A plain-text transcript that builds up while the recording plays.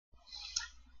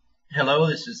Hello,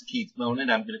 this is Keith Monin.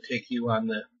 I'm going to take you on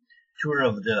the tour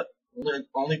of the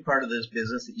only part of this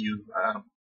business that you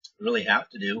really have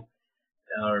to do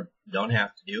or don't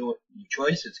have to do. Your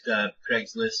choice. It's got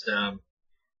Craigslist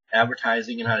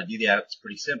advertising and how to do that. It's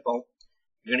pretty simple.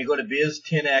 You're going to go to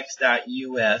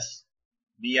biz10x.us,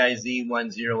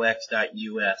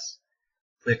 biz10x.us.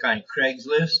 Click on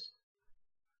Craigslist,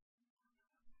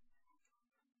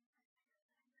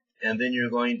 and then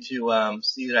you're going to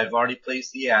see that I've already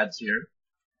placed the ads here.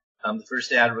 The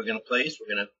first ad we're going to place, we're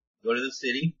going to go to the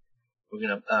city. We're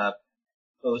going to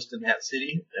post in that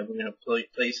city, and we're going to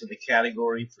place in the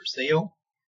category for sale,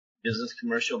 business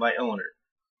commercial by owner.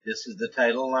 This is the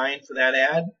title line for that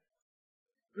ad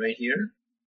right here,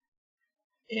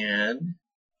 and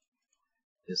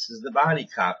this is the body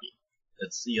copy.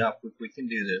 Let's see how quick we can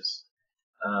do this.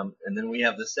 And then we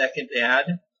have the second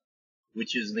ad,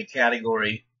 which is in the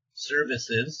category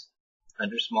services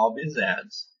under small biz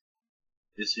ads.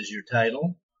 This is your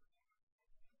title.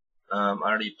 I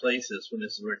already placed this one.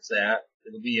 This is where it's at.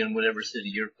 It'll be in whatever city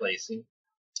you're placing.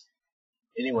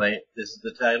 Anyway, this is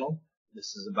the title.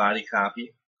 This is the body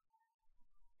copy.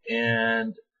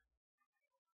 And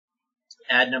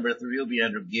ad number 3 will be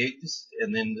under gigs,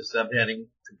 and then the subheading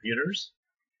computers.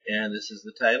 And this is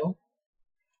the title.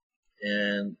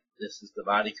 And this is the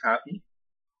body copy.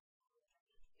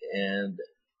 And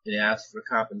it asks for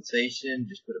compensation.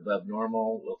 Just put above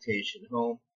normal, location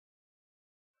home.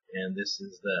 And this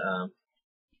is the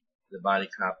body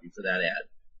copy for that ad.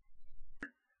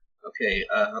 Okay,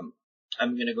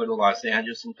 I'm going to go to Los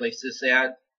Angeles and place this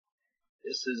ad.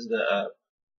 This is the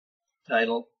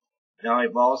title. Now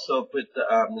I've also put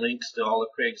the links to all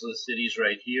the Craigslist cities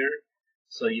right here,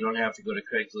 so you don't have to go to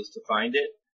Craigslist to find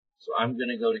it. So I'm going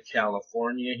to go to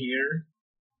California here,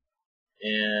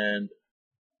 and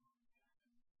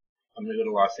I'm going to go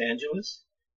to Los Angeles.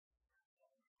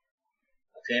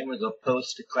 Okay, I'm going to go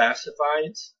post to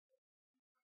classifieds.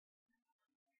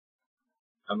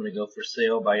 I'm going to go for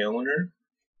sale by owner.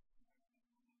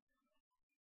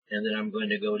 And then I'm going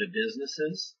to go to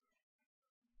businesses.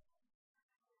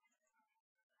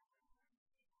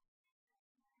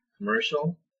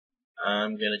 Commercial.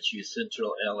 I'm going to choose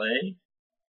Central LA.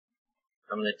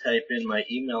 I'm going to type in my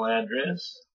email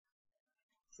address,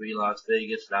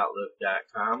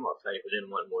 freelasvegas@outlook.com. I'll type it in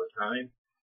one more time,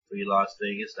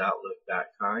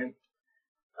 freelasvegas@outlook.com.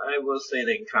 I will say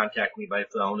they can contact me by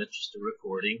phone. It's just a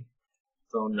recording.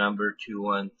 Phone number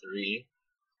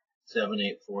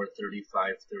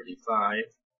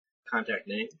 213-784-3535. Contact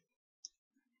name,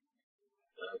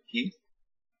 Keith.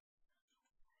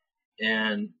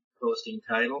 And posting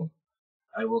title.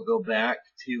 I will go back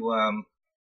to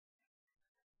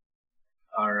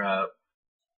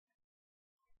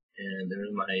and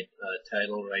there's my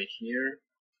title right here.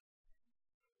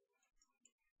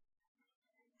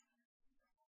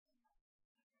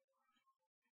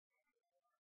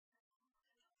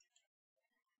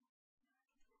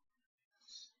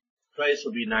 Price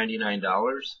will be $99.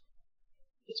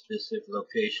 The specific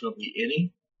location will be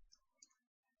any.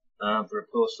 For a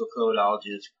postal code, I'll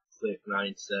just click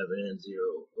 970.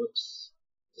 Oops,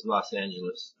 it's Los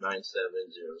Angeles,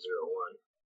 97001.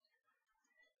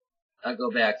 I'll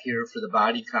go back here for the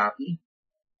body copy,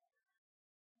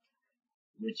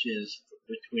 which is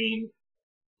between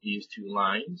these two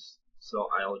lines. So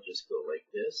I'll just go like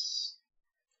this.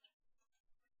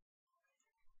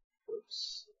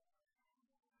 Oops.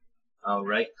 I'll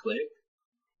right click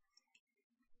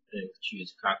and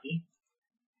choose copy.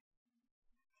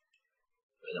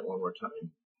 Try that one more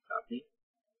time. Copy.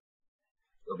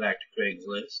 Go back to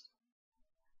Craigslist.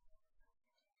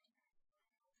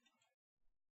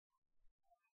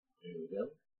 There we go.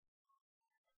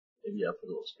 Maybe I'll put a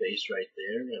little space right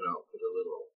there, and I'll put a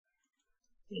little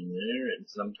thing there, and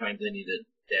sometimes I need a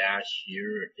dash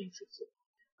here or things like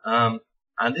that.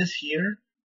 On this here,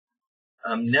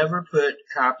 never put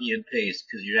copy and paste,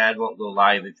 because your ad won't go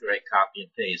live if you write copy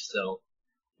and paste. So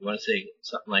you want to say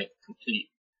something like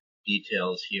complete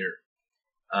details here.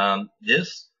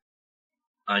 This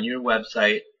on your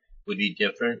website would be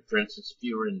different. For instance, if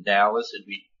you were in Dallas, it'd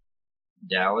be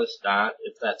Dallas dot,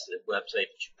 if that's the website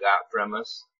that you got from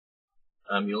us.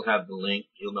 You'll have the link.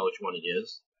 You'll know which one it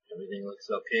is. Everything looks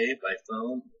okay by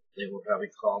phone. They will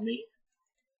probably call me.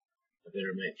 I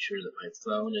better make sure that my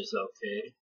phone is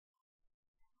okay.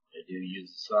 I do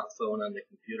use a soft phone on the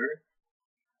computer.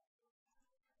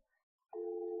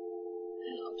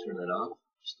 And I'll turn it off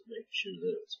just to make sure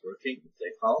that it's working if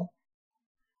they call.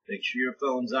 Make sure your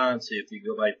phone's on, so if you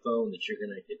go by phone that you're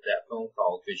going to get that phone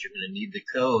call, because you're going to need the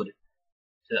code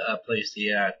to place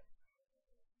the ad.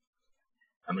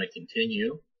 I'm going to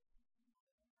continue.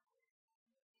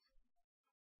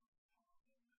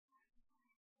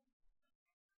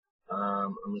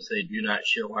 I'm going to say do not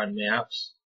show on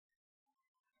maps.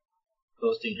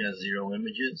 Posting has 0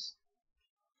 images.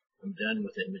 I'm done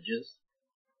with images.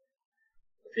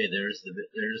 Okay, there's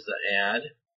the ad.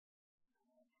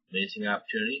 Amazing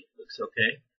opportunity. Looks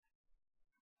okay.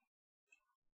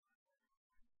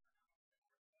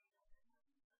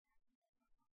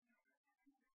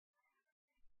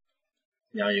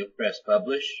 Now you'll press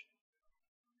publish.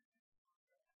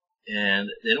 And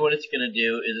then what it's going to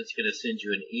do is it's going to send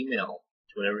you an email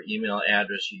to whatever email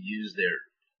address you use there.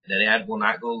 That ad will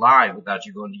not go live without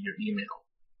you going to your email.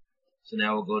 So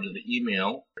now we'll go to the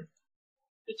email.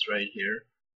 It's right here.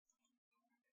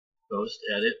 Post,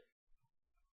 edit.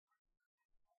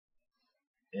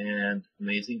 And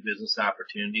amazing business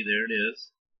opportunity. There it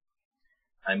is.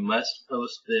 I must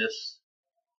post this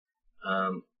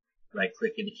by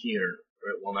clicking here,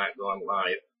 or it will not go on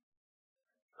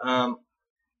live.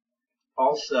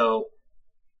 Also,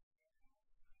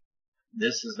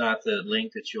 this is not the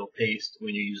link that you'll paste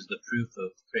when you use the proof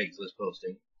of Craigslist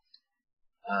posting.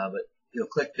 But you'll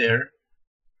click there,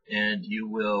 and you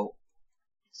will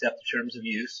accept the terms of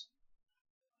use.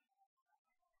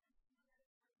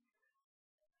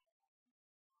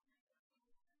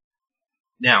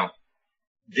 Now,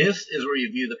 this is where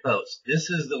you view the post. This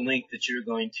is the link that you're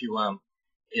going to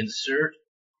insert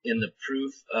in the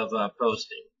proof of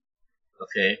posting.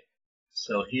 Okay,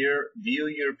 so here, view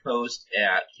your post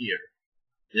at here.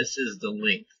 This is the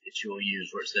link that you'll use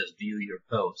where it says view your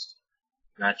post,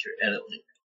 not your edit link.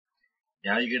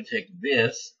 Now you're going to take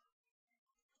this,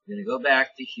 you're going to go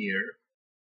back to here,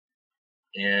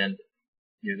 and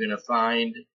you're going to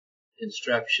find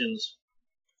instructions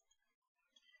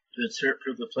to insert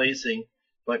proof of placing,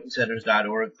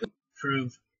 buttoncenters.org, to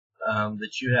prove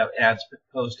that you have ads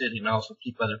posted, and also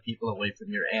keep other people away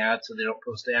from your ads so they don't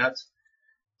post ads.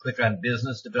 Click on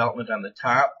business development on the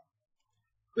top.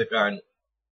 Click on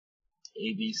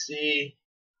ABC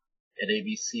at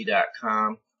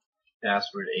abc.com,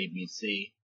 password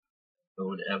ABC, or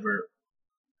whatever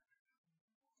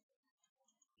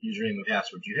username and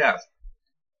password you have.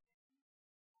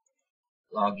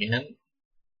 Log in.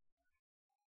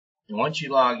 And once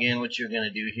you log in, what you're going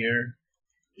to do here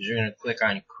is you're going to click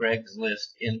on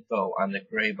Craigslist info on the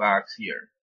gray box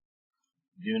here.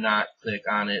 Do not click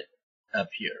on it up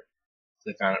here.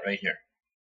 Click on it right here.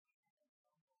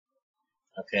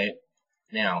 Okay.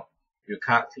 Now, your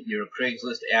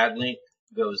Craigslist ad link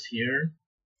goes here.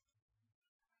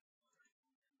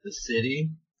 The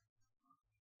city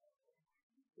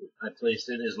I placed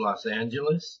it is Los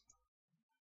Angeles.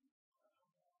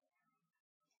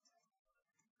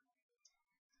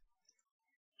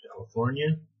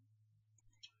 California.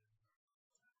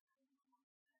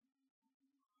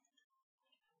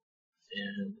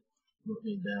 And don't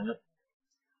need that.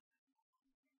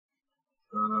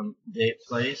 Date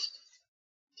placed.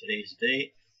 Today's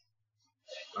date.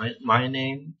 My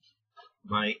name.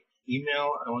 My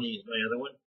email. I want to use my other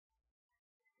one.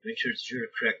 Make sure it's your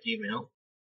correct email.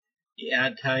 The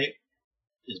ad type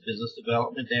is business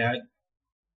development ad.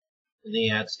 And the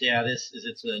ad status is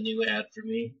it's a new ad for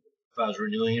me. If I was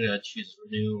renewing it, I'd choose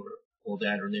renew or old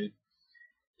ad renewed.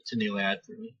 It's a new ad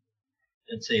for me.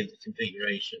 And save the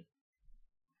configuration.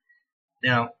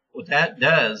 Now, what that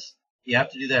does, you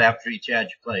have to do that after each ad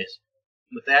you place.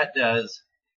 What that does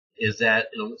is that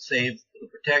it'll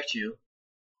protect you.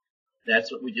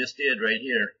 That's what we just did right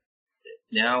here.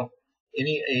 Now,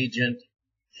 any agent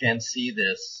can see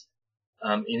this.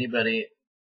 Anybody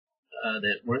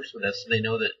that works with us, they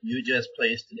know that you just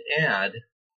placed an ad,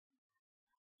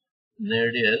 and there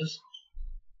it is.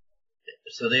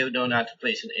 So they would know not to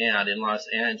place an ad in Los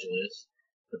Angeles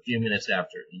a few minutes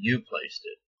after you placed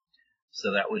it.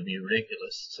 So that would be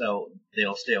ridiculous. So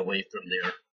they'll stay away from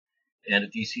there. And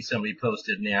if you see somebody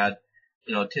posted an ad,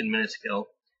 10 minutes ago,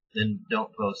 then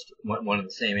don't post one of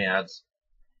the same ads.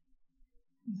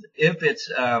 If it's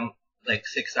like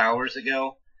 6 hours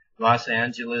ago, Los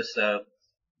Angeles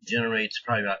generates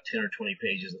probably about 10 or 20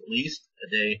 pages at least a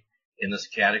day in this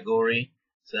category.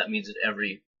 So that means that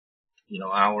every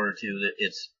hour or two that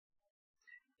it's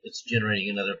generating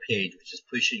another page, which is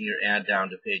pushing your ad down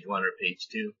to page 1 or page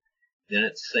 2. Then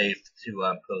it's safe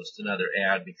to post another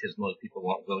ad because most people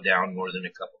won't go down more than a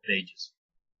couple pages.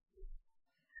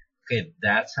 Okay,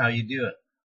 that's how you do it.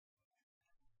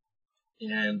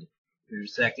 And your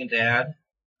second ad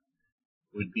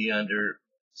would be under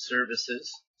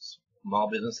services, small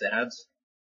business ads.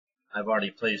 I've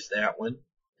already placed that one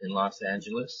in Los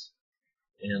Angeles,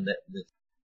 and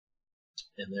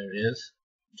and there it is.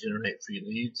 Generate free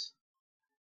leads,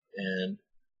 and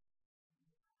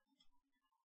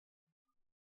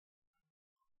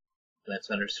That's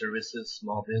under Services,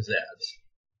 Small Biz Ads.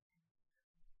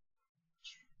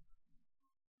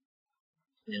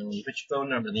 And when you put your phone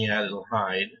number in the ad, it'll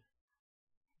hide.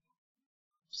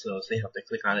 So you have to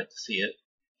click on it to see it.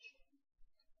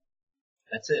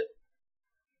 That's it.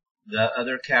 The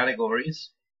other categories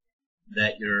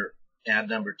that your ad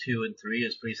number 2 and 3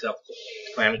 is pretty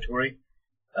self-explanatory.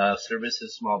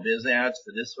 Services, small biz ads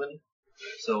for this one.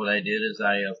 So what I did is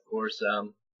I, of course,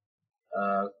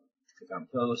 click on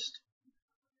post,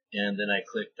 and then I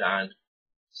clicked on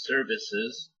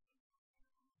services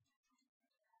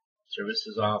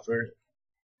offered,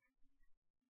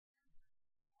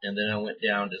 and then I went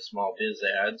down to small biz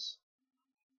ads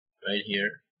right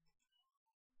here.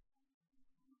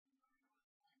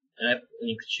 And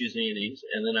you could choose any of these,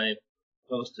 and then I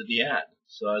posted the ad.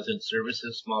 So I was in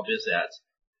services, small biz ads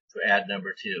for ad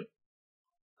number 2.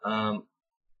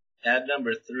 Ad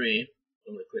number 3,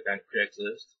 I'm going to click on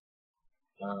Craigslist,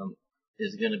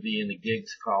 is going to be in the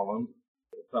gigs column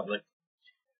for the public.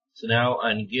 So now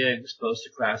on gigs, post to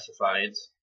classifieds,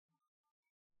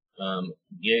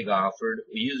 gig offered.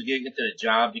 We use gig instead of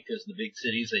job because in the big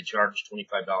cities they charge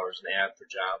 $25 an ad for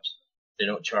jobs. They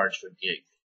don't charge for gig.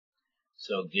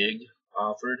 So gig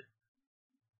offered.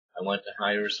 I want to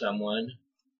hire someone.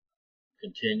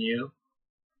 Continue.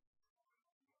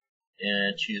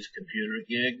 And choose computer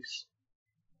gigs.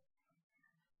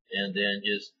 And then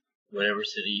just whatever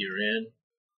city you're in.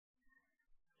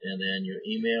 And then your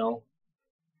email,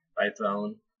 by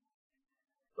phone,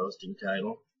 posting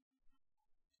title.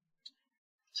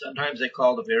 Sometimes they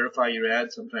call to verify your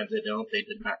ad, sometimes they don't. They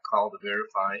did not call to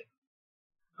verify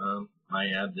my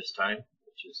ad this time,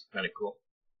 which is kind of cool.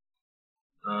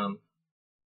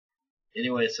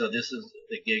 Anyway, so this is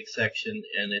the gig section,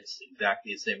 and it's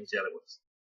exactly the same as the other ones.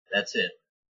 That's it.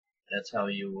 That's how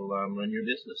you will run your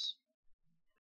business.